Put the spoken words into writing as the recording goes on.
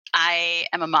I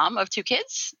am a mom of 2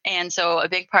 kids. And so a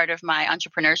big part of my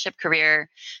entrepreneurship career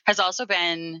has also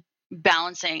been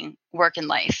balancing work and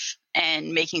life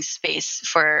and making space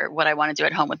for what I want to do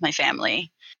at home with my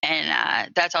family.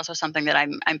 And that's also something that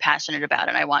I'm passionate about.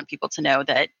 And I want people to know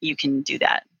that you can do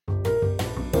that.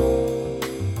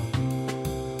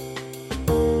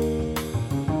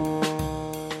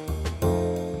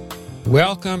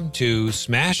 Welcome to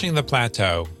Smashing the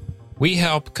Plateau. We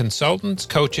help consultants,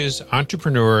 coaches,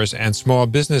 entrepreneurs, and small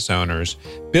business owners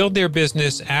build their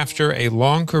business after a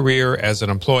long career as an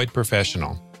employed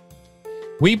professional.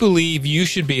 We believe you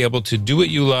should be able to do what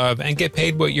you love and get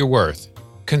paid what you're worth,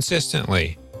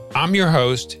 consistently. I'm your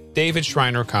host, David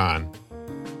Schreiner-Kahn.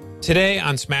 Today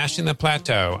on Smashing the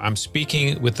Plateau, I'm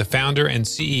speaking with the founder and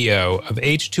CEO of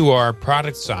H2R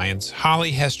Product Science,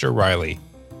 Holly Hester Riley.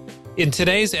 In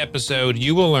today's episode,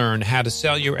 you will learn how to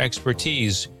sell your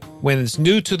expertise when it's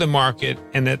new to the market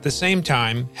and at the same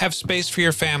time have space for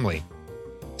your family.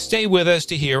 Stay with us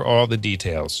to hear all the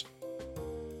details.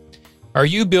 Are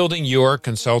you building your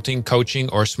consulting, coaching,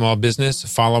 or small business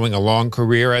following a long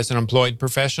career as an employed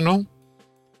professional?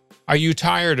 Are you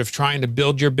tired of trying to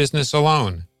build your business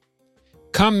alone?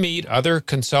 Come meet other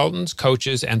consultants,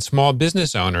 coaches, and small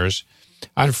business owners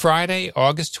on Friday,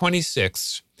 August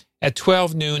 26th at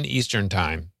 12 noon Eastern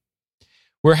Time.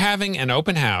 We're having an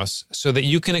open house so that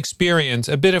you can experience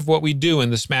a bit of what we do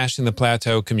in the Smashing the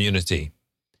Plateau community.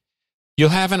 You'll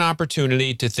have an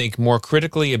opportunity to think more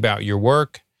critically about your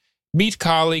work, meet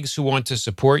colleagues who want to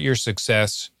support your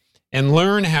success, and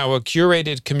learn how a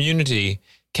curated community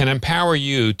can empower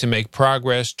you to make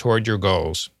progress toward your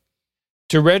goals.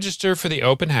 To register for the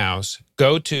open house,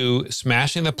 go to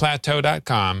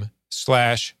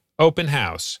smashingtheplateau.com/open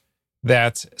house.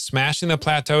 That's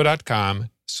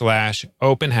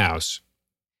smashingtheplateau.com/open house.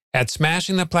 At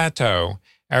Smashing the Plateau,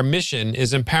 our mission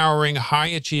is empowering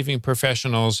high-achieving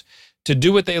professionals to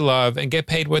do what they love and get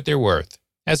paid what they're worth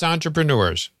as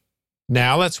entrepreneurs.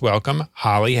 Now let's welcome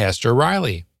Holly Hester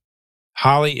Riley.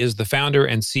 Holly is the founder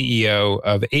and CEO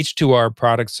of H2R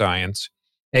Product Science,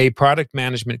 a product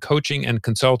management coaching and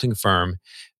consulting firm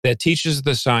that teaches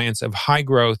the science of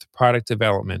high-growth product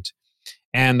development,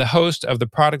 and the host of the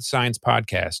Product Science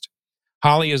Podcast.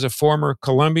 Holly is a former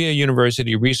Columbia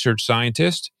University research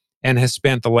scientist and has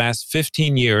spent the last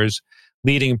 15 years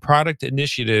leading product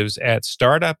initiatives at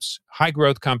startups,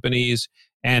 high-growth companies,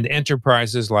 and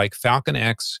enterprises like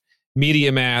FalconX,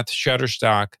 MediaMath,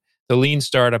 Shutterstock, the Lean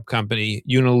Startup Company,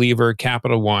 Unilever,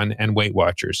 Capital One, and Weight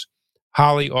Watchers.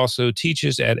 Holly also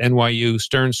teaches at NYU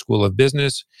Stern School of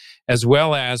Business, as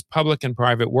well as public and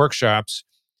private workshops,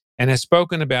 and has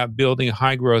spoken about building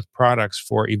high-growth products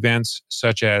for events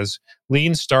such as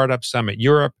Lean Startup Summit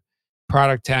Europe,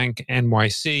 Product Tank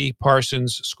NYC,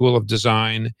 Parsons School of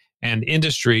Design, and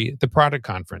Industry, the Product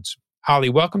Conference. Holly,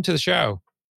 welcome to the show.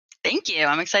 Thank you.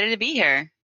 I'm excited to be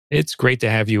here. It's great to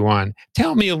have you on.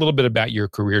 Tell me a little bit about your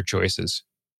career choices.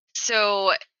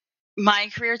 So my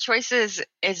career choices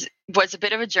was a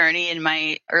bit of a journey in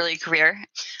my early career.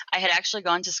 I had actually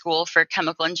gone to school for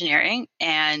chemical engineering,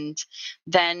 and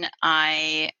then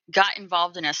I got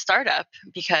involved in a startup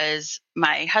because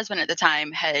my husband at the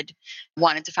time had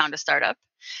wanted to found a startup.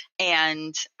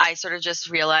 And I sort of just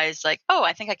realized I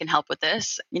think I can help with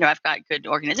this. I've got good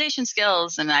organization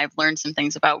skills and I've learned some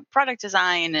things about product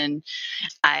design, and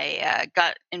I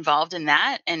got involved in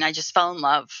that, and I just fell in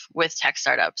love with tech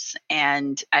startups.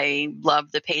 And I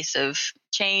love the pace of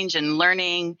change and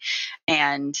learning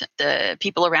and the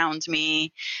people around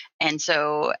me. And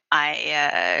so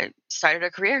I started a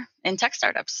career in tech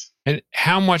startups. And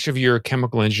how much of your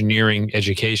chemical engineering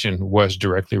education was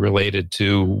directly related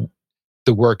to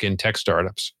the work in tech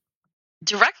startups?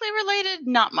 Directly related,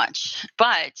 not much,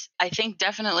 but I think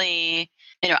definitely,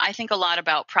 I think a lot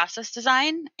about process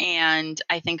design, and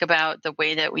I think about the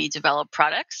way that we develop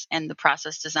products and the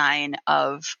process design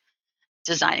of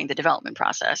designing the development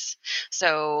process.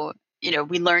 So,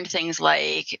 we learned things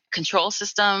like control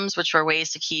systems, which were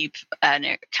ways to keep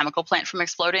a chemical plant from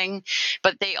exploding,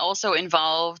 but they also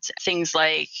involved things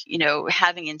like,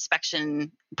 having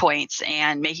inspection points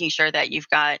and making sure that you've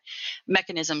got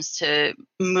mechanisms to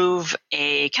move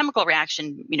a chemical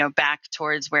reaction, back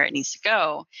towards where it needs to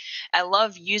go. I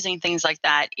love using things like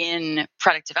that in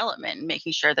product development,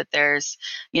 making sure that there's,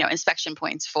 inspection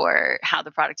points for how the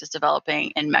product is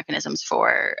developing and mechanisms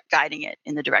for guiding it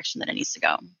in the direction that it needs to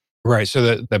go. Right. So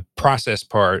the process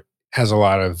part has a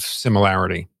lot of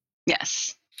similarity.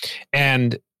 Yes.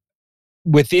 And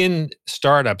within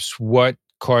startups, what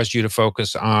caused you to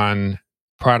focus on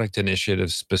product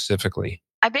initiatives specifically?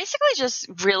 I basically just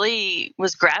really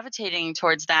was gravitating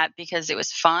towards that because it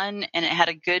was fun and it had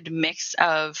a good mix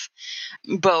of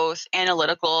both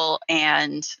analytical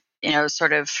and,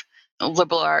 sort of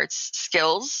liberal arts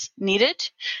skills needed,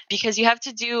 because you have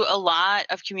to do a lot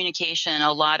of communication,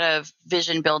 a lot of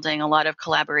vision building, a lot of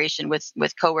collaboration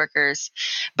with coworkers,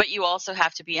 but you also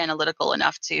have to be analytical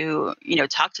enough to,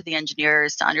 talk to the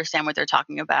engineers, to understand what they're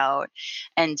talking about,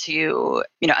 and to,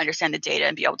 understand the data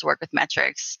and be able to work with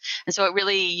metrics. And so it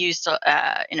really used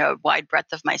a wide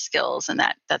breadth of my skills, and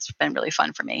that's been really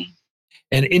fun for me.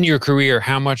 And in your career,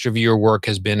 how much of your work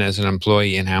has been as an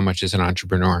employee and how much as an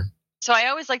entrepreneur? So I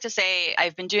always like to say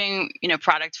I've been doing,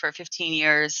 product for 15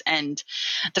 years, and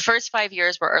the first 5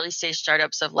 years were early stage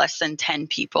startups of less than 10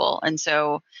 people. And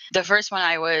so the first one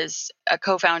I was a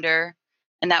co-founder,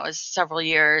 and that was several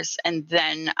years. And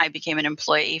then I became an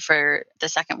employee for the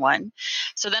second one.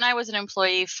 So then I was an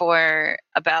employee for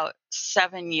about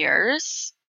 7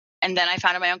 years. And then I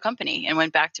founded my own company and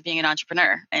went back to being an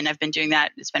entrepreneur. And I've been doing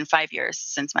that. It's been 5 years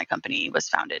since my company was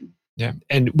founded. Yeah.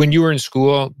 And when you were in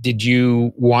school, did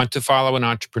you want to follow an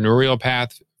entrepreneurial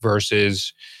path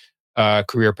versus a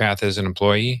career path as an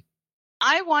employee?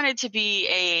 I wanted to be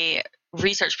a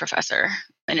research professor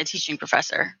and a teaching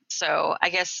professor. So I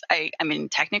guess I mean,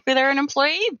 technically they're an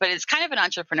employee, but it's kind of an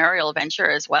entrepreneurial venture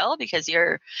as well, because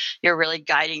you're really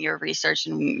guiding your research,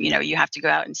 and you have to go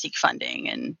out and seek funding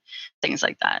and things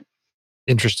like that.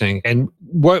 Interesting. And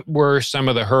what were some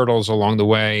of the hurdles along the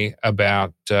way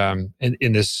about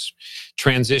in this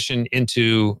transition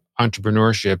into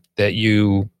entrepreneurship that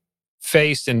you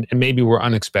faced and maybe were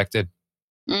unexpected?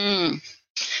 Mm.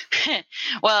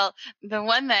 Well, the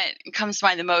one that comes to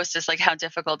mind the most is like how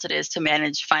difficult it is to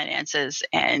manage finances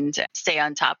and stay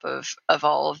on top of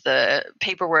all of the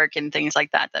paperwork and things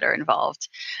like that are involved.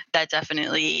 That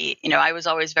definitely, I was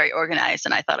always very organized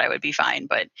and I thought I would be fine,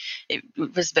 but it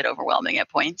was a bit overwhelming at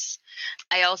points.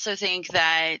 I also think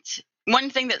that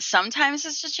one thing that sometimes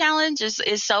is a challenge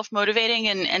is self-motivating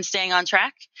and staying on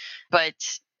track. But,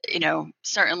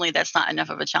 certainly that's not enough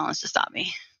of a challenge to stop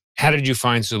me. How did you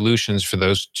find solutions for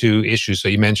those two issues? So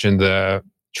you mentioned the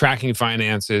tracking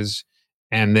finances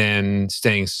and then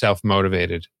staying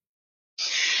self-motivated.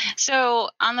 So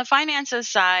on the finances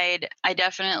side, I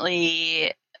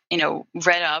definitely,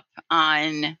 read up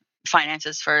on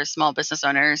finances for small business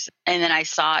owners. And then I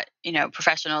sought,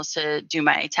 professionals to do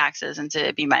my taxes and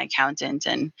to be my accountant.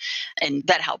 And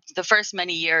that helped. The first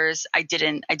many years I did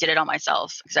it all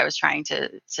myself because I was trying to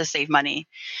save money.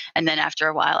 And then after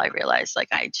a while I realized like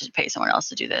I should pay someone else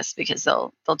to do this because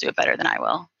they'll do it better than I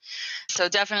will. So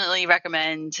definitely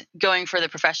recommend going for the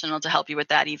professional to help you with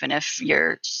that, even if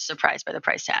you're surprised by the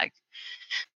price tag.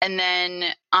 And then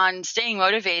on staying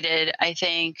motivated, I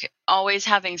think always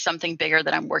having something bigger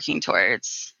that I'm working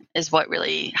towards is what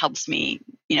really helps me,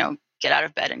 get out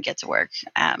of bed and get to work.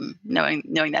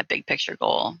 Knowing that big picture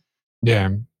goal. Yeah.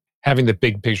 Having the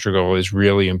big picture goal is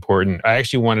really important. I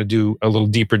actually want to do a little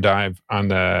deeper dive on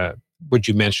what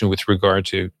you mentioned with regard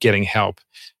to getting help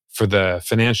for the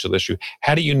financial issue.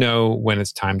 How do you know when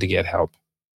it's time to get help?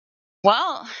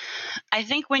 Well, I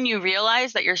think when you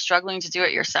realize that you're struggling to do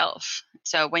it yourself.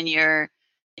 So when you're,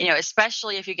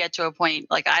 especially if you get to a point,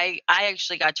 like I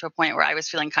actually got to a point where I was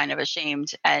feeling kind of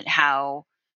ashamed at how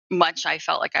much I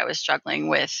felt like I was struggling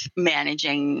with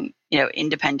managing,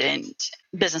 independent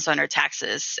business owner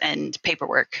taxes and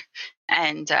paperwork.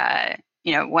 And,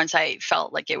 once I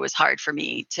felt like it was hard for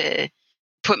me to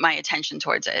put my attention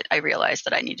towards it, I realized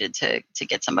that I needed to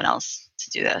get someone else to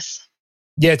do this.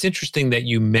 Yeah, it's interesting that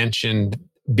you mentioned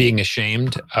being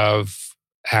ashamed of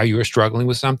how you were struggling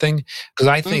with something, because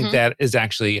I think Hmm. that is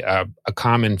actually a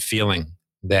common feeling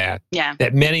that Yeah.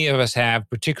 that many of us have,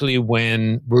 particularly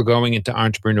when we're going into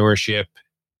entrepreneurship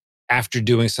after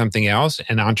doing something else,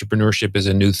 and entrepreneurship is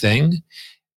a new thing.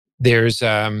 There's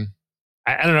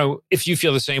I don't know if you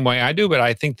feel the same way I do, but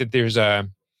I think that there's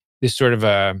this sort of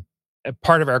a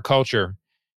part of our culture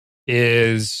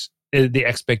is the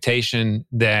expectation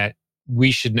that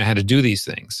we should know how to do these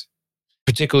things,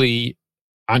 particularly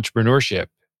entrepreneurship.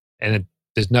 And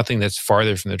there's nothing that's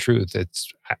farther from the truth.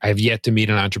 I've yet to meet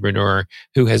an entrepreneur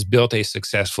who has built a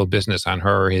successful business on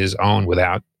her or his own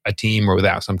without a team or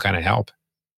without some kind of help.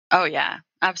 Oh, yeah,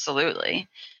 absolutely.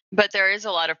 But there is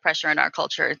a lot of pressure in our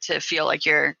culture to feel like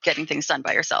you're getting things done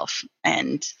by yourself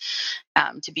and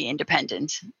to be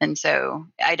independent. And so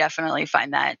I definitely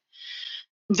find that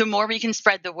the more we can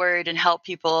spread the word and help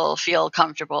people feel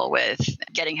comfortable with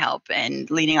getting help and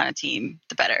leaning on a team,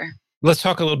 the better. Let's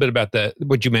talk a little bit about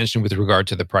what you mentioned with regard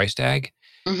to the price tag.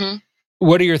 Hmm.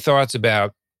 What are your thoughts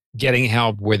about getting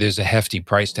help where there's a hefty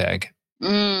price tag?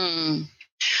 Mm.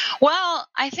 Well,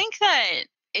 I think that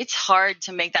it's hard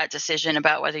to make that decision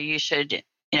about whether you should,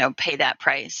 pay that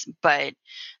price. But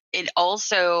it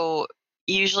also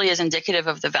usually is indicative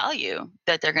of the value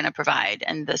that they're going to provide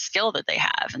and the skill that they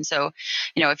have. And so,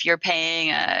 if you're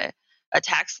paying a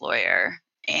tax lawyer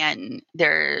and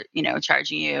they're,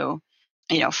 charging you,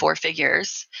 four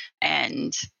figures,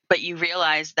 but you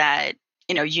realize that,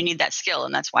 you need that skill,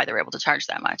 and that's why they're able to charge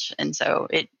that much. And so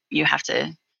you have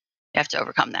to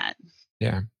overcome that.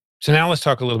 Yeah. So now let's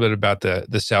talk a little bit about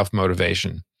the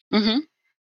self-motivation. Mm-hmm.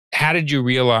 How did you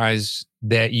realize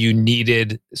that you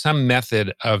needed some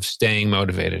method of staying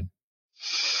motivated?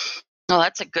 Well,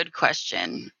 that's a good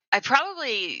question. I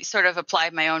probably sort of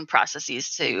applied my own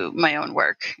processes to my own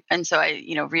work. And so I,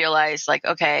 realized like,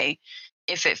 okay,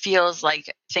 if it feels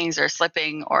like things are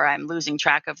slipping or I'm losing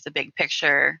track of the big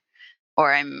picture,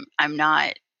 or I'm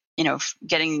not,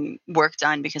 getting work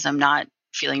done because I'm not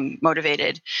feeling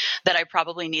motivated, that I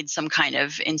probably need some kind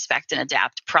of inspect and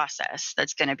adapt process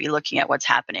that's going to be looking at what's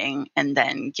happening and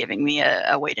then giving me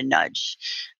a way to nudge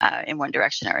in one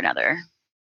direction or another.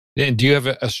 And do you have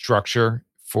a structure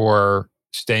for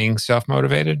staying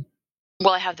self-motivated?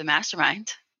 Well, I have the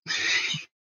mastermind.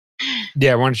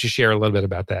 Yeah, why don't you share a little bit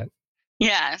about that?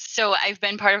 Yeah, so I've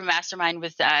been part of a mastermind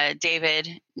with David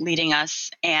leading us,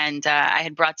 and I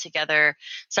had brought together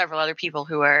several other people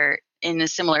who are in a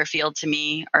similar field to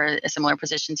me or a similar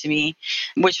position to me,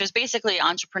 which was basically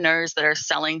entrepreneurs that are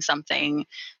selling something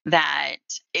that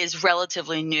is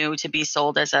relatively new to be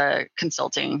sold as a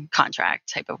consulting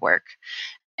contract type of work.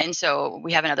 And so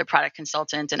we have another product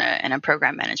consultant and a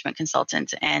program management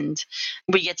consultant. And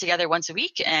we get together once a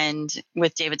week. And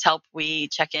with David's help, we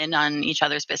check in on each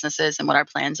other's businesses and what our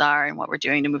plans are and what we're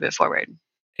doing to move it forward.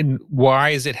 And why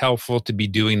is it helpful to be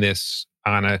doing this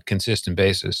on a consistent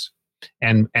basis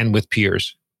and with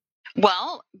peers?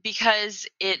 Well, because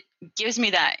it gives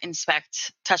me that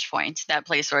inspect touch point, that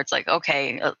place where it's like,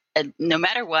 okay, no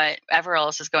matter whatever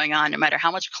else is going on, no matter how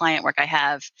much client work I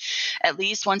have, at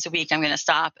least once a week, I'm going to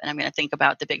stop and I'm going to think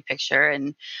about the big picture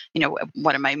and,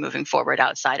 what am I moving forward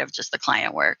outside of just the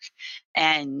client work?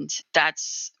 And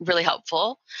that's really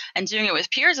helpful. And doing it with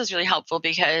peers is really helpful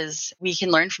because we can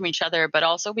learn from each other, but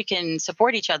also we can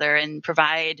support each other and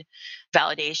provide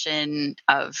validation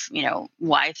of,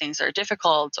 why things are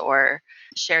difficult or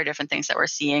share different things that we're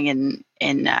seeing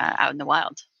in out in the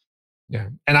wild. Yeah.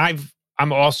 And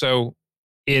I'm also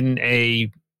in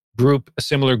a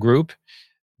similar group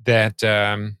that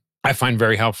I find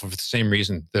very helpful for the same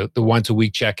reason. The once a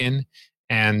week check-in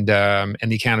and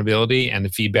the accountability and the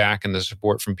feedback and the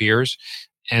support from peers.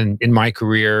 And in my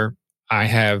career, I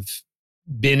have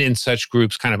been in such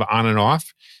groups kind of on and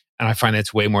off. And I find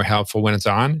it's way more helpful when it's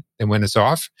on than when it's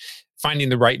off. Finding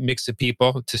the right mix of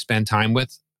people to spend time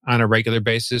with on a regular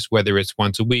basis, whether it's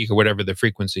once a week or whatever the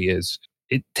frequency is,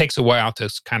 it takes a while to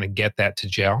kind of get that to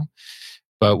gel.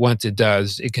 But once it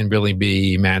does, it can really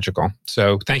be magical.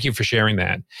 So thank you for sharing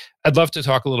that. I'd love to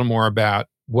talk a little more about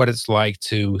what it's like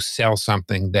to sell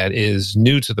something that is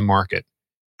new to the market,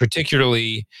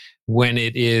 particularly when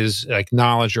it is like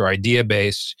knowledge or idea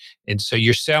based. And so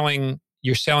you're selling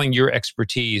your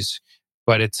expertise,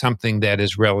 but it's something that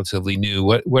is relatively new.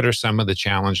 What are some of the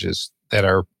challenges that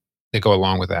go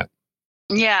along with that?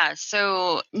 Yeah.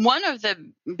 So one of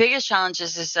the biggest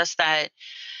challenges is just that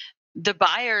the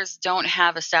buyers don't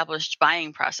have established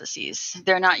buying processes.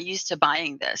 They're not used to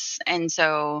buying this. And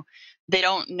so they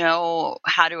don't know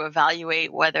how to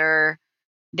evaluate whether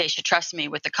they should trust me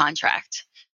with the contract.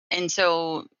 And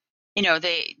so,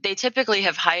 they typically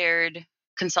have hired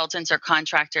consultants or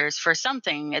contractors for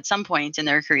something at some point in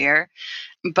their career,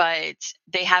 but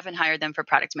they haven't hired them for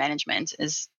product management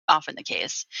is often the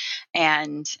case.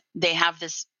 And they have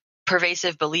this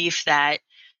pervasive belief that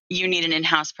you need an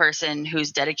in-house person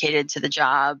who's dedicated to the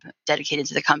job, dedicated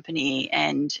to the company,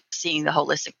 and seeing the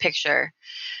holistic picture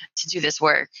to do this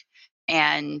work.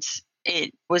 And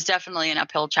it was definitely an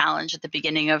uphill challenge at the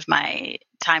beginning of my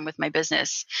time with my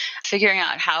business, figuring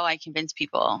out how I convince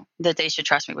people that they should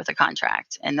trust me with a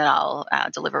contract and that I'll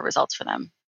deliver results for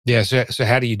them. Yeah. So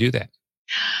how do you do that?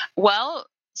 Well,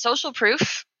 social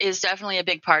proof is definitely a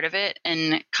big part of it,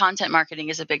 and content marketing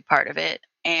is a big part of it,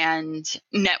 and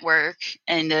network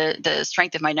and the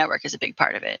strength of my network is a big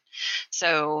part of it.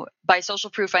 So by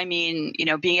social proof, I mean,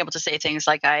 being able to say things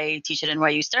like I teach at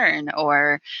NYU Stern,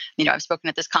 or, I've spoken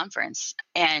at this conference,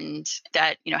 and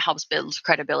that, helps build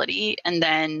credibility. And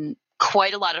then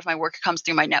quite a lot of my work comes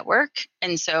through my network.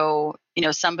 And so,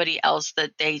 somebody else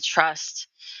that they trust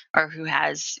or who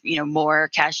has, more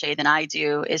cachet than I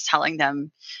do is telling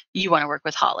them, you want to work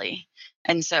with Holly.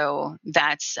 And so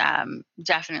that's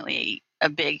definitely a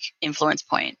big influence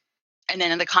point. And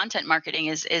then the content marketing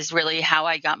is really how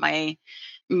I got my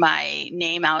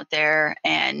name out there,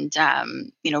 and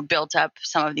built up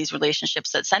some of these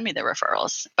relationships that send me the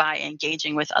referrals by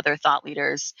engaging with other thought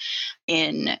leaders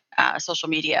in social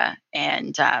media,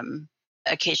 and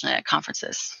occasionally at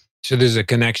conferences. So there's a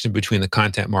connection between the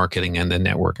content marketing and the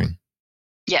networking.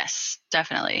 Yes,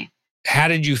 definitely. How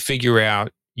did you figure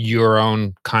out your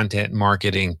own content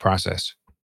marketing process?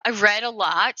 I've read a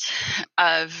lot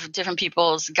of different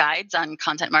people's guides on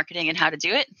content marketing and how to do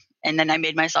it. And then I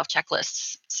made myself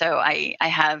checklists. So I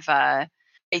have a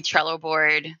Trello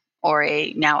board, or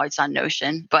now it's on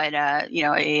Notion, but a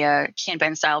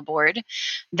Kanban style board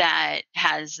that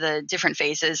has the different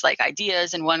phases, like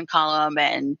ideas in one column,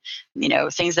 and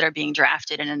things that are being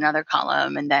drafted in another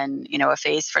column, and then a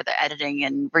phase for the editing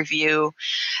and review.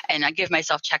 And I give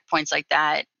myself checkpoints like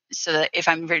that, so that if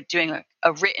I'm doing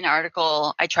a written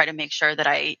article, I try to make sure that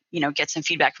I get some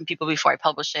feedback from people before I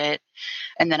publish it.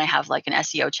 And then I have like an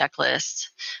SEO checklist,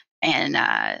 and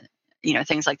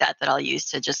things like that I'll use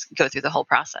to just go through the whole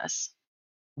process.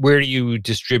 Where do you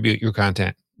distribute your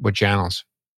content? What channels?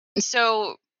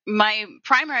 So my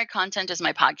primary content is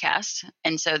my podcast.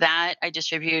 And so that I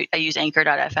use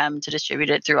anchor.fm to distribute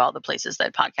it through all the places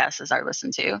that podcasts are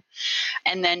listened to.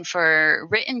 And then for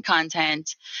written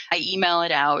content, I email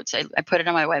it out. I put it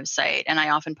on my website, and I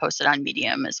often post it on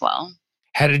Medium as well.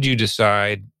 How did you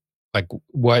decide like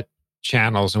what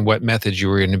channels and what methods you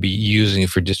were going to be using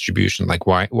for distribution? Like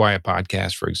why a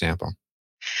podcast, for example?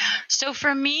 So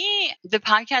for me, the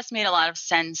podcast made a lot of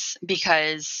sense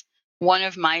because one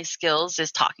of my skills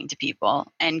is talking to people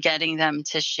and getting them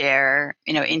to share,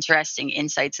 interesting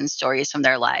insights and stories from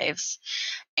their lives.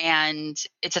 And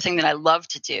it's a thing that I love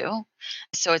to do.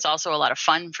 So it's also a lot of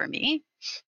fun for me.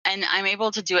 And I'm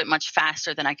able to do it much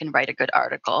faster than I can write a good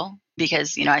article,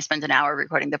 because, I spend an hour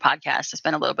recording the podcast. I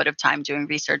spend a little bit of time doing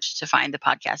research to find the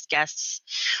podcast guests,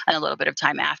 and a little bit of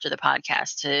time after the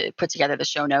podcast to put together the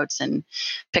show notes and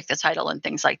pick the title and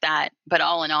things like that. But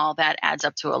all in all, that adds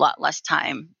up to a lot less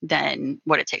time than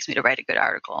what it takes me to write a good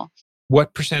article.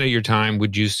 What percent of your time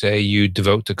would you say you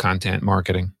devote to content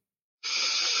marketing?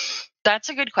 That's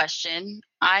a good question.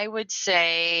 I would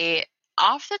say,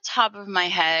 off the top of my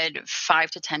head,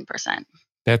 5 to 10%.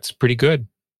 That's pretty good.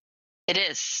 It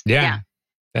is. Yeah.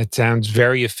 That sounds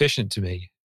very efficient to me.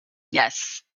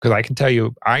 Yes. Because I can tell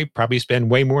you, I probably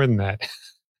spend way more than that.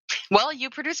 Well,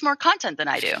 you produce more content than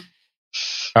I do.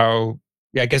 Oh,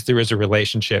 yeah, I guess there is a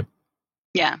relationship.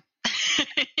 Yeah.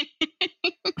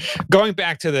 Going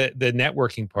back to the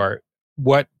networking part,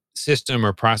 what system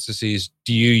or processes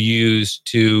do you use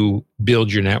to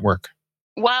build your network?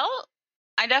 Well,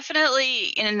 I definitely,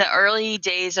 in the early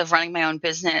days of running my own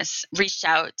business, reached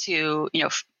out to,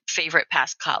 favorite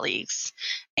past colleagues,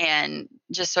 and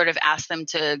just sort of asked them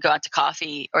to go out to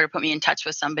coffee, or to put me in touch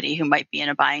with somebody who might be in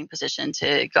a buying position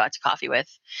to go out to coffee with,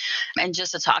 and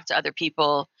just to talk to other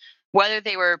people, whether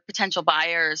they were potential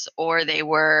buyers or they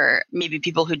were maybe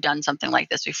people who'd done something like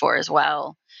this before as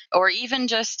well, or even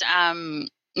just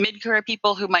mid-career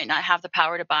people who might not have the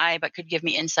power to buy but could give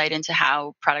me insight into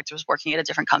how product was working at a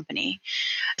different company.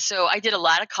 So I did a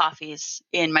lot of coffees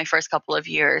in my first couple of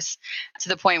years, to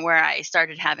the point where I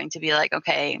started having to be like,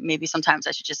 okay, maybe sometimes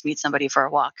I should just meet somebody for a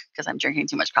walk because I'm drinking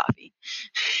too much coffee.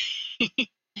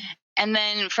 And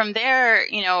then from there,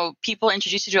 people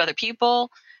introduce you to other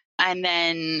people, and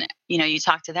then, you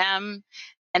talk to them.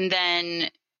 And then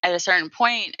at a certain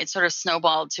point, it sort of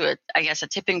snowballed to a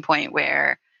tipping point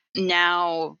where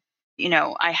now,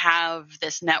 I have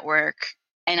this network,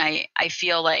 and I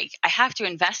feel like I have to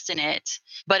invest in it,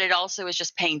 but it also is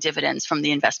just paying dividends from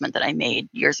the investment that I made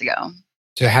years ago.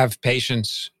 To have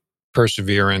patience,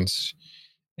 perseverance,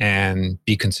 and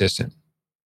be consistent.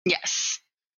 Yes,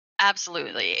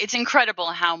 absolutely. It's incredible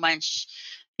how much,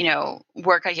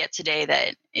 work I get today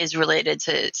that is related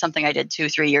to something I did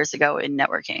 2-3 years ago in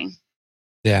networking.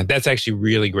 Yeah, that's actually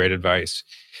really great advice.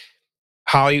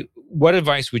 Holly, what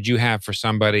advice would you have for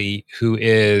somebody who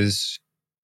is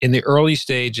in the early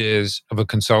stages of a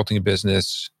consulting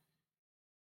business,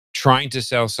 trying to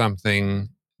sell something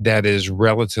that is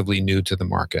relatively new to the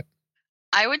market?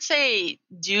 I would say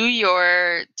do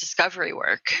your discovery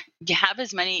work. You have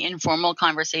as many informal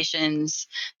conversations.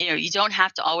 You don't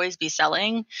have to always be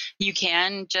selling. You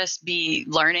can just be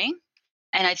learning.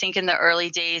 And I think in the early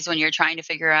days, when you're trying to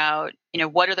figure out,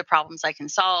 what are the problems I can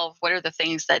solve? What are the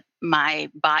things that my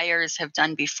buyers have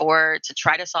done before to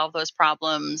try to solve those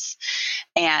problems?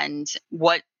 And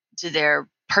what do their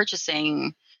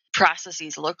purchasing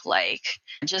processes look like?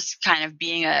 Just kind of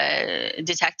being a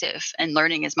detective and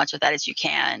learning as much of that as you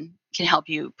can help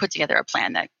you put together a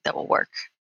plan that will work.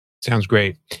 Sounds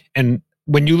great. And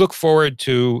When you look forward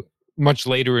to much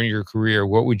later in your career,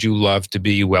 what would you love to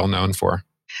be well known for?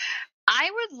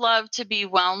 I would love to be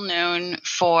well known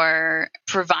for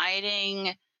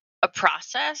providing a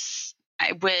process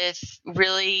with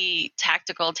really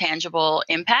tactical, tangible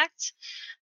impact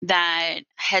that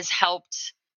has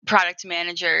helped product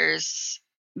managers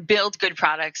build good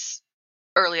products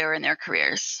earlier in their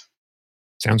careers.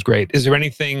 Sounds great. Is there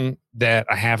anything that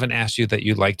I haven't asked you that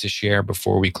you'd like to share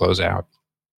before we close out?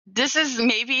 This is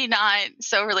maybe not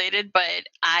so related, but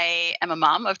I am a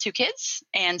mom of 2 kids.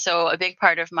 And so a big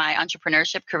part of my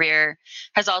entrepreneurship career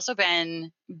has also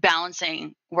been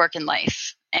balancing work and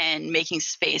life and making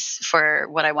space for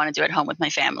what I want to do at home with my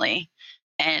family.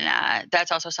 And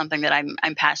that's also something that I'm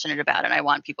passionate about. And I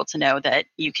want people to know that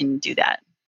you can do that.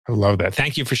 I love that.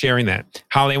 Thank you for sharing that.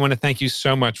 Holly, I want to thank you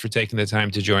so much for taking the time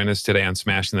to join us today on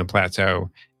Smashing the Plateau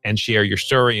and share your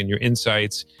story and your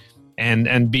insights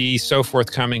and be so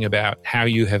forthcoming about how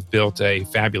you have built a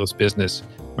fabulous business.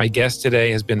 My guest today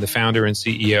has been the founder and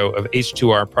CEO of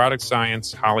H2R Product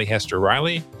Science, Holly Hester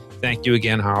Riley. Thank you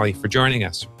again, Holly, for joining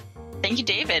us. Thank you,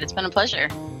 David. It's been a pleasure.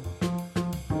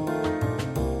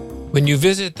 When you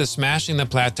visit the Smashing the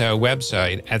Plateau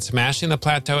website at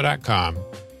smashingtheplateau.com,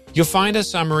 you'll find a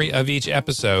summary of each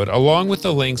episode along with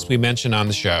the links we mention on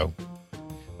the show.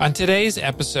 On today's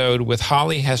episode with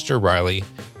Holly Hester Riley,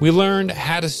 we learned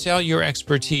how to sell your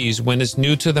expertise when it's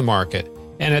new to the market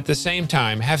and at the same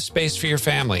time have space for your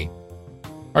family.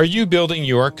 Are you building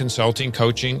your consulting,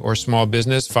 coaching, or small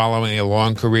business following a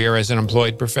long career as an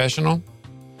employed professional?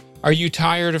 Are you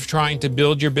tired of trying to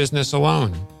build your business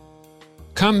alone?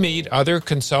 Come meet other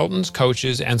consultants,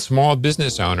 coaches, and small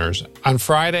business owners on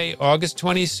Friday, August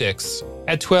 26th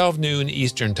at 12 noon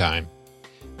Eastern Time.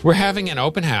 We're having an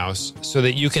open house so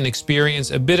that you can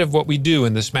experience a bit of what we do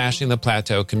in the Smashing the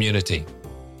Plateau community.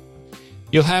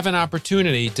 You'll have an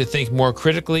opportunity to think more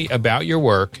critically about your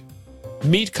work,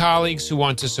 meet colleagues who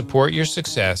want to support your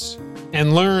success,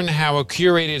 and learn how a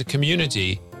curated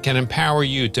community can empower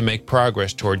you to make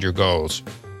progress toward your goals.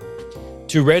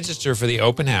 To register for the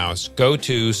open house, go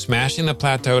to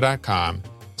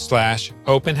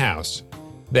smashingtheplateau.com/open house.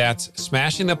 That's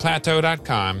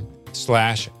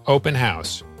smashingtheplateau.com/open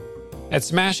house. At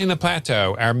Smashing the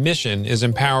Plateau, our mission is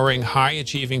empowering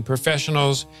high-achieving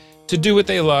professionals to do what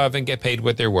they love and get paid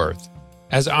what they're worth.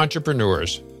 As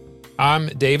entrepreneurs, I'm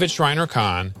David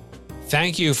Schreiner-Kahn.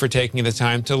 Thank you for taking the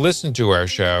time to listen to our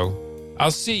show.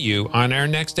 I'll see you on our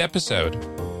next episode.